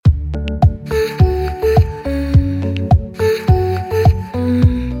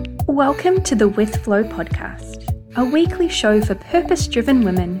Welcome to the With Flow podcast, a weekly show for purpose-driven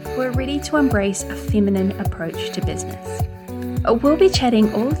women who are ready to embrace a feminine approach to business. We'll be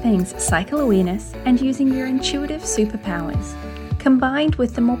chatting all things cycle awareness and using your intuitive superpowers, combined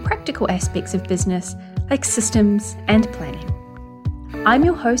with the more practical aspects of business like systems and planning. I'm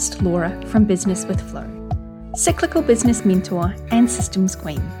your host, Laura, from Business with Flow, cyclical business mentor and systems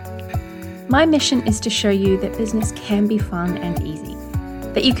queen. My mission is to show you that business can be fun and easy,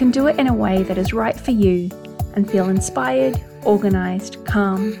 that you can do it in a way that is right for you and feel inspired, organized,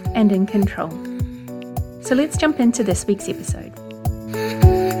 calm, and in control. So let's jump into this week's episode.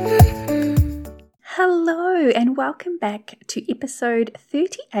 Hello, and welcome back to episode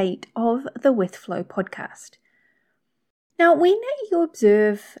 38 of the With Flow podcast. Now, when you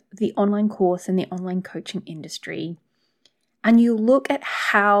observe the online course and the online coaching industry, and you look at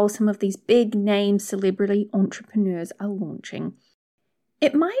how some of these big name celebrity entrepreneurs are launching,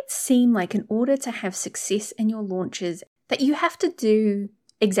 it might seem like in order to have success in your launches that you have to do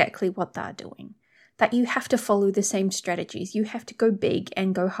exactly what they're doing, that you have to follow the same strategies, you have to go big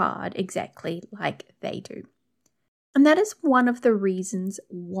and go hard exactly like they do. And that is one of the reasons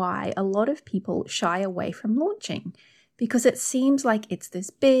why a lot of people shy away from launching, because it seems like it's this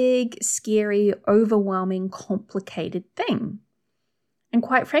big, scary, overwhelming, complicated thing. And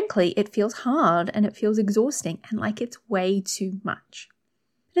quite frankly, it feels hard and it feels exhausting and like it's way too much.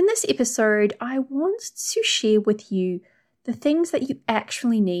 But in this episode, I want to share with you the things that you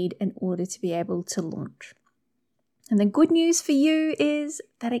actually need in order to be able to launch. And the good news for you is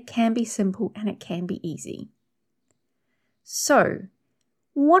that it can be simple and it can be easy. So,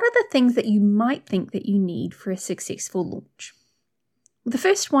 what are the things that you might think that you need for a successful launch? The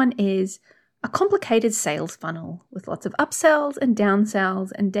first one is a complicated sales funnel with lots of upsells and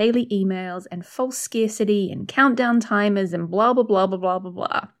downsells and daily emails and false scarcity and countdown timers and blah, blah, blah, blah, blah, blah,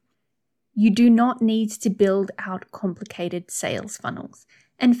 blah. You do not need to build out complicated sales funnels.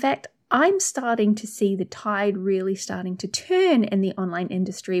 In fact, I'm starting to see the tide really starting to turn in the online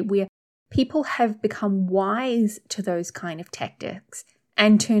industry where people have become wise to those kind of tactics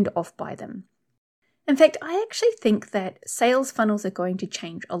and turned off by them. In fact, I actually think that sales funnels are going to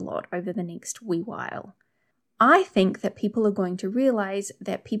change a lot over the next wee while. I think that people are going to realize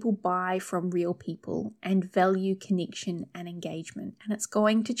that people buy from real people and value connection and engagement, and it's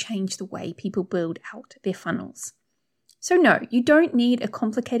going to change the way people build out their funnels. So no, you don't need a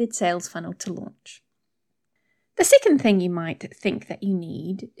complicated sales funnel to launch. The second thing you might think that you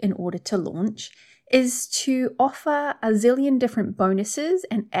need in order to launch is to offer a zillion different bonuses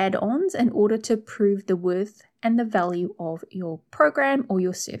and add-ons in order to prove the worth and the value of your program or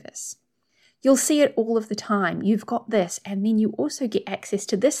your service. You'll see it all of the time. You've got this, and then you also get access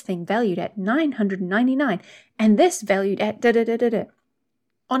to this thing valued at $999 and this valued at da-da-da-da-da.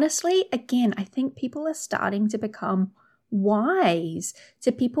 Honestly, again, I think people are starting to become wise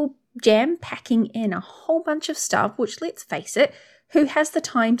to people jam-packing in a whole bunch of stuff, which, let's face it, who has the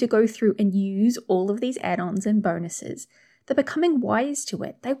time to go through and use all of these add-ons and bonuses? They're becoming wise to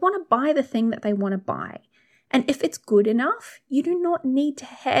it. They want to buy the thing that they want to buy. And if it's good enough, you do not need to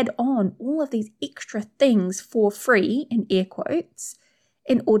add on all of these extra things for free, in air quotes,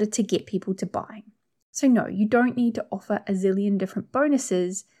 in order to get people to buy. So no, you don't need to offer a zillion different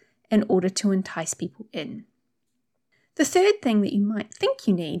bonuses in order to entice people in. The third thing that you might think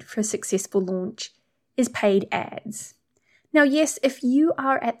you need for a successful launch is paid ads. Now, yes, if you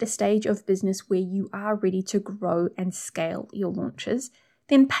are at the stage of business where you are ready to grow and scale your launches,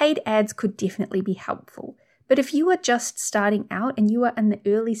 then paid ads could definitely be helpful. But if you are just starting out and you are in the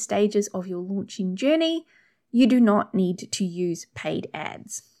early stages of your launching journey, you do not need to use paid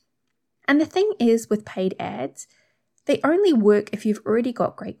ads. And the thing is with paid ads, they only work if you've already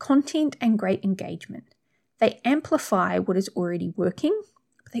got great content and great engagement. They amplify what is already working,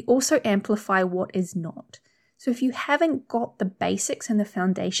 but they also amplify what is not. So if you haven't got the basics and the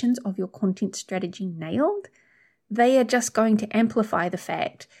foundations of your content strategy nailed, they are just going to amplify the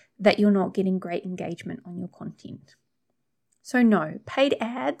fact that you're not getting great engagement on your content. So no, paid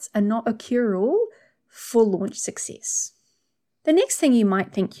ads are not a cure-all for launch success. The next thing you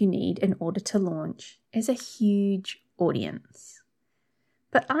might think you need in order to launch is a huge audience.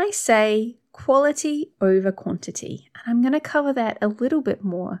 But I say quality over quantity, and I'm going to cover that a little bit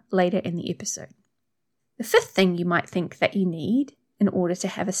more later in the episode. The fifth thing you might think that you need in order to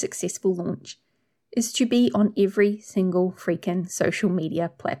have a successful launch is to be on every single freaking social media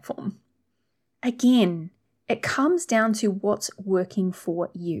platform. Again, it comes down to what's working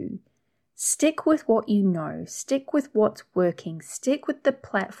for you. Stick with what you know. Stick with what's working. Stick with the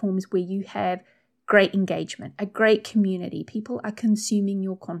platforms where you have great engagement, a great community. People are consuming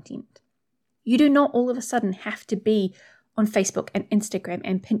your content. You do not all of a sudden have to be on Facebook and Instagram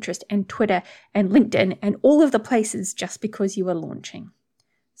and Pinterest and Twitter and LinkedIn and all of the places just because you are launching.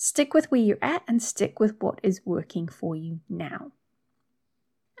 Stick with where you're at and stick with what is working for you now.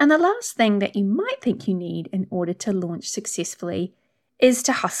 And the last thing that you might think you need in order to launch successfully is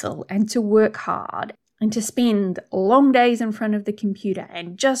to hustle and to work hard and to spend long days in front of the computer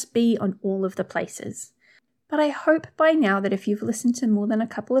and just be on all of the places. But I hope by now that if you've listened to more than a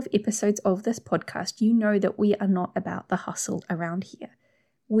couple of episodes of this podcast, you know that we are not about the hustle around here.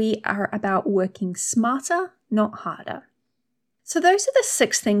 We are about working smarter, not harder. So those are the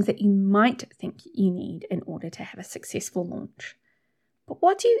 6 things that you might think you need in order to have a successful launch. But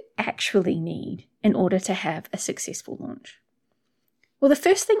what do you actually need in order to have a successful launch? Well, the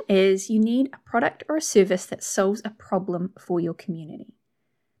first thing is you need a product or a service that solves a problem for your community.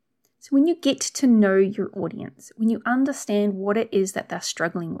 So when you get to know your audience, when you understand what it is that they're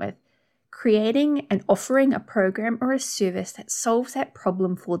struggling with, creating and offering a program or a service that solves that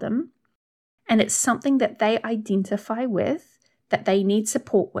problem for them, and it's something that they identify with, that they need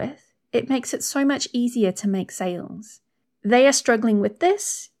support with, it makes it so much easier to make sales. They are struggling with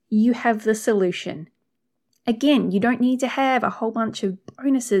this, you have the solution. Again, you don't need to have a whole bunch of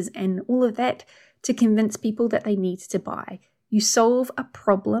bonuses and all of that to convince people that they need to buy. You solve a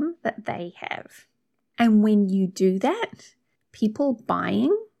problem that they have. And when you do that, people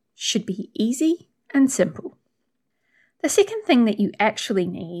buying should be easy and simple. The second thing that you actually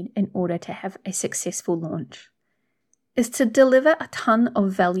need in order to have a successful launch is to deliver a ton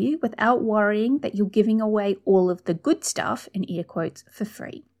of value without worrying that you're giving away all of the good stuff, in air quotes, for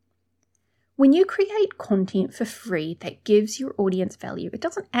free. When you create content for free that gives your audience value, it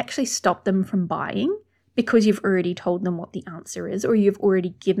doesn't actually stop them from buying because you've already told them what the answer is or you've already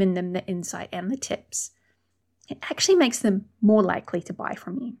given them the insight and the tips. It actually makes them more likely to buy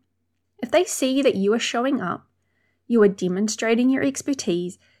from you. If they see that you are showing up, you are demonstrating your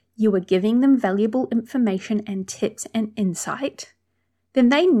expertise, you are giving them valuable information and tips and insight, then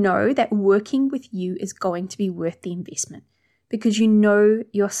they know that working with you is going to be worth the investment because you know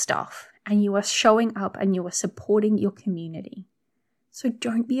your stuff and you are showing up and you are supporting your community. So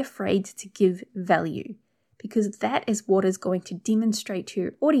don't be afraid to give value because that is what is going to demonstrate to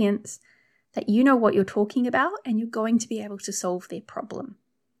your audience that you know what you're talking about and you're going to be able to solve their problem.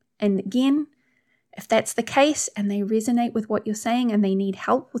 And again, if that's the case and they resonate with what you're saying and they need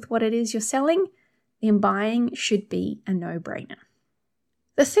help with what it is you're selling, then buying should be a no-brainer.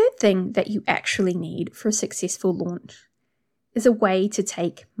 The third thing that you actually need for a successful launch is a way to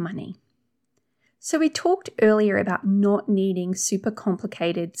take money. So we talked earlier about not needing super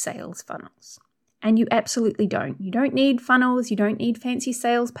complicated sales funnels. And you absolutely don't. You don't need funnels, you don't need fancy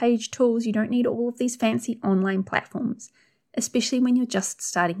sales page tools, you don't need all of these fancy online platforms, especially when you're just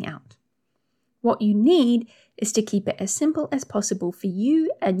starting out. What you need is to keep it as simple as possible for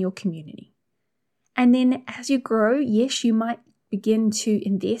you and your community. And then as you grow, yes, you might begin to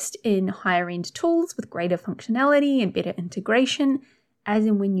invest in higher end tools with greater functionality and better integration as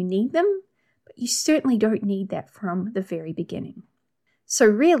and when you need them. But you certainly don't need that from the very beginning. So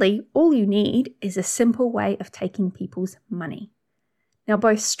really, all you need is a simple way of taking people's money. Now,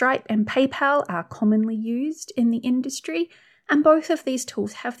 both Stripe and PayPal are commonly used in the industry, and both of these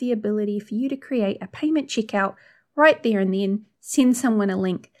tools have the ability for you to create a payment checkout right there and then, send someone a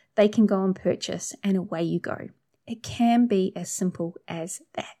link, they can go and purchase, and away you go. It can be as simple as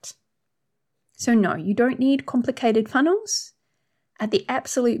that. So no, you don't need complicated funnels. At the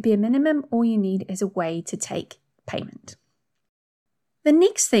absolute bare minimum, all you need is a way to take payment. The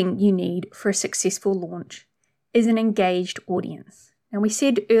next thing you need for a successful launch is an engaged audience. Now, we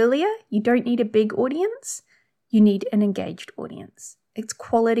said earlier, you don't need a big audience, you need an engaged audience. It's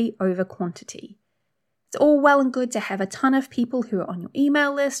quality over quantity. It's all well and good to have a ton of people who are on your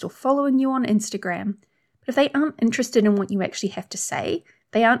email list or following you on Instagram, but if they aren't interested in what you actually have to say,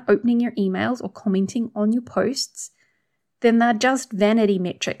 they aren't opening your emails or commenting on your posts, then they're just vanity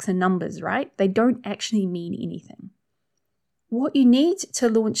metrics and numbers, right? They don't actually mean anything. What you need to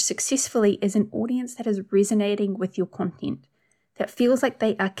launch successfully is an audience that is resonating with your content, that feels like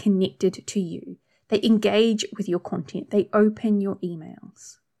they are connected to you. They engage with your content. They open your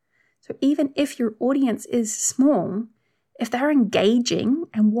emails. So even if your audience is small, if they're engaging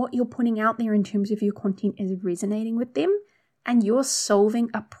and what you're putting out there in terms of your content is resonating with them and you're solving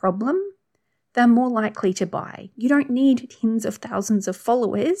a problem, they're more likely to buy. You don't need tens of thousands of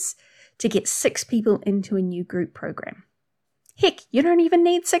followers to get 6 people into a new group program. Heck, you don't even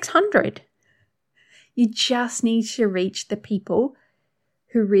need 600. You just need to reach the people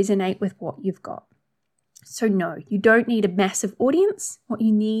who resonate with what you've got. So no, you don't need a massive audience. What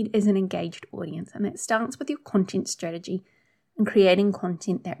you need is an engaged audience, and that starts with your content strategy and creating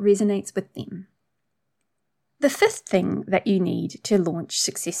content that resonates with them. The fifth thing that you need to launch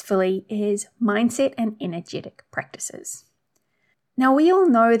successfully is mindset and energetic practices. Now, we all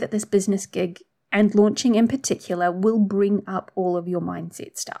know that this business gig and launching in particular will bring up all of your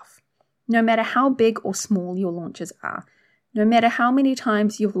mindset stuff. No matter how big or small your launches are, no matter how many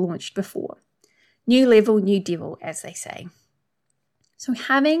times you've launched before. New level, new devil, as they say. So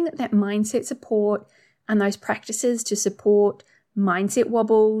having that mindset support and those practices to support mindset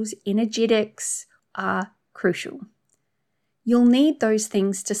wobbles, energetics are crucial. You'll need those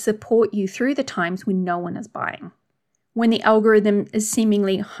things to support you through the times when no one is buying, when the algorithm is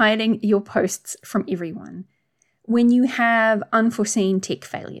seemingly hiding your posts from everyone, when you have unforeseen tech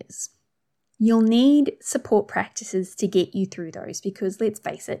failures. You'll need support practices to get you through those because, let's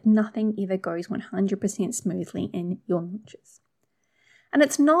face it, nothing ever goes 100% smoothly in your launches. And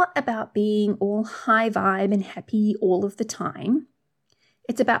it's not about being all high vibe and happy all of the time.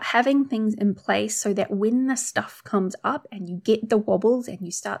 It's about having things in place so that when the stuff comes up and you get the wobbles and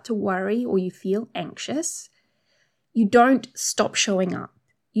you start to worry or you feel anxious, you don't stop showing up.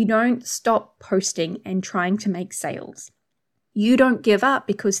 You don't stop posting and trying to make sales. You don't give up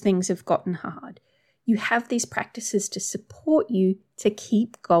because things have gotten hard. You have these practices to support you to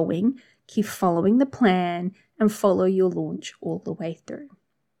keep going, keep following the plan, and follow your launch all the way through.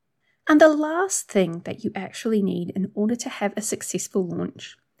 And the last thing that you actually need in order to have a successful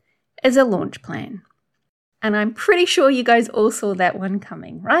launch is a launch plan. And I'm pretty sure you guys all saw that one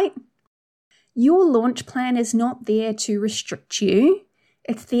coming, right? Your launch plan is not there to restrict you.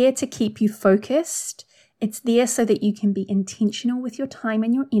 It's there to keep you focused. It's there so that you can be intentional with your time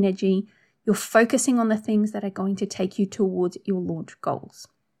and your energy. You're focusing on the things that are going to take you towards your launch goals.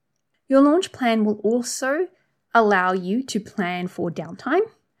 Your launch plan will also allow you to plan for downtime,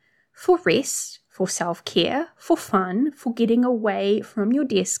 for rest, for self-care, for fun, for getting away from your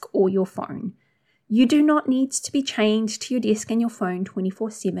desk or your phone. You do not need to be chained to your desk and your phone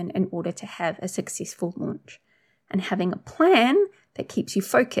 24/7 in order to have a successful launch. And having a plan that keeps you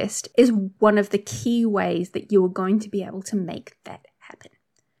focused is one of the key ways that you are going to be able to make that happen.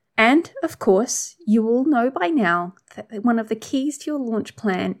 And of course, you will know by now that one of the keys to your launch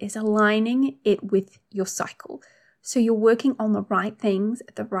plan is aligning it with your cycle. So you're working on the right things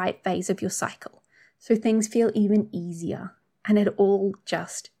at the right phase of your cycle. So things feel even easier and it all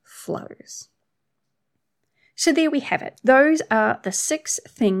just flows. So there we have it. Those are the 6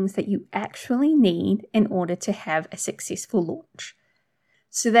 things that you actually need in order to have a successful launch.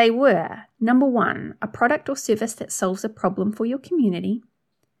 So they were, number 1, a product or service that solves a problem for your community.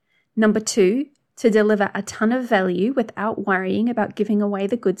 Number 2, to deliver a ton of value without worrying about giving away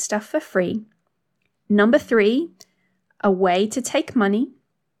the good stuff for free. Number 3, a way to take money.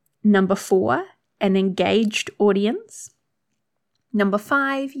 Number 4, an engaged audience. Number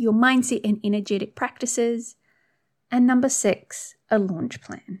 5, your mindset and energetic practices. And number 6, a launch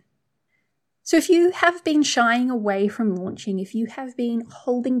plan. So if you have been shying away from launching, if you have been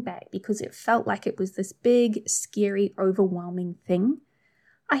holding back because it felt like it was this big, scary, overwhelming thing,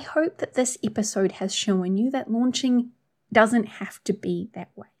 I hope that this episode has shown you that launching doesn't have to be that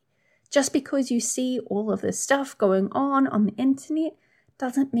way. Just because you see all of this stuff going on the internet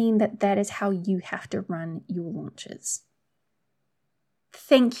doesn't mean that that is how you have to run your launches.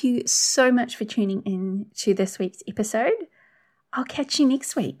 Thank you so much for tuning in to this week's episode. I'll catch you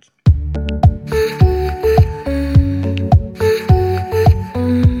next week.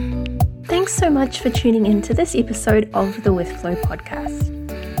 Thanks so much for tuning in to this episode of the With Flow podcast.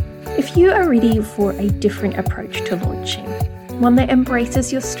 If you are ready for a different approach to launching, one that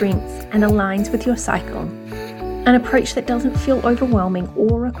embraces your strengths and aligns with your cycle, an approach that doesn't feel overwhelming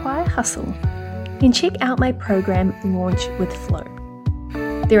or require hustle, then check out my program Launch with Flow.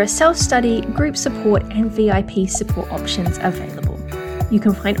 There are self-study, group support, and VIP support options available. You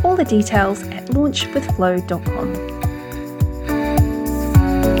can find all the details at launchwithflow.com.